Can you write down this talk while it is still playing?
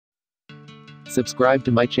Subscribe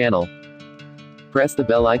to my channel. Press the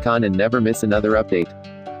bell icon and never miss another update.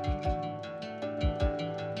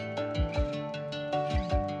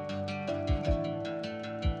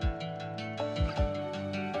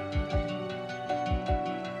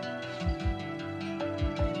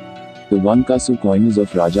 The 1 Kasu coin is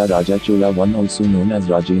of Raja Raja Chola I, also known as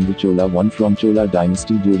Rajendra Chola I, from Chola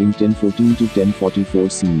Dynasty during 1014 to 1044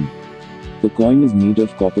 CE. The coin is made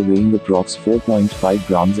of copper, weighing approx 4.5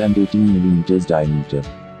 grams and 18 millimeters diameter.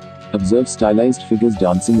 Observe stylized figures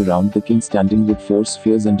dancing around the king, standing with 4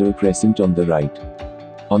 spheres under a crescent on the right.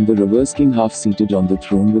 On the reverse, king half seated on the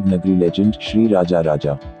throne with nagari legend, Shri Raja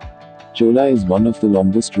Raja. Chola is one of the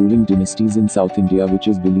longest ruling dynasties in South India, which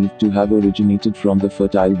is believed to have originated from the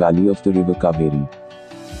fertile valley of the river Kaveri.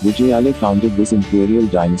 Vijayalaya founded this imperial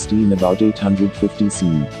dynasty in about 850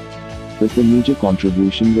 CE. But the major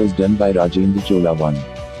contribution was done by Rajendra Chola I.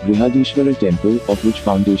 Brihadeeshwara Temple, of which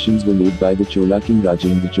foundations were laid by the Chola king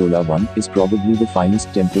Rajendra Chola I, is probably the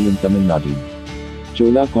finest temple in Tamil Nadu.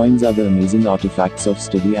 Chola coins are the amazing artifacts of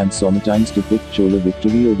study and sometimes depict Chola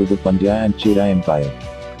victory over the Pandya and Chera empire.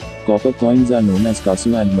 Copper coins are known as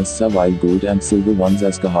Kasu and Massa, while gold and silver ones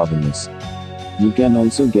as Kahavanus. You can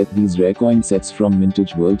also get these rare coin sets from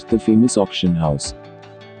Mintage World, the famous auction house.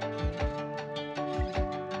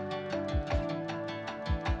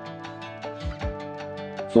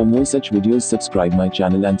 For more such videos, subscribe my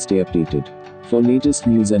channel and stay updated. For latest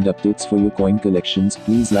news and updates for your coin collections,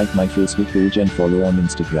 please like my Facebook page and follow on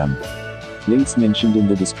Instagram. Links mentioned in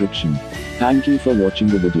the description. Thank you for watching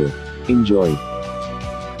the video. Enjoy.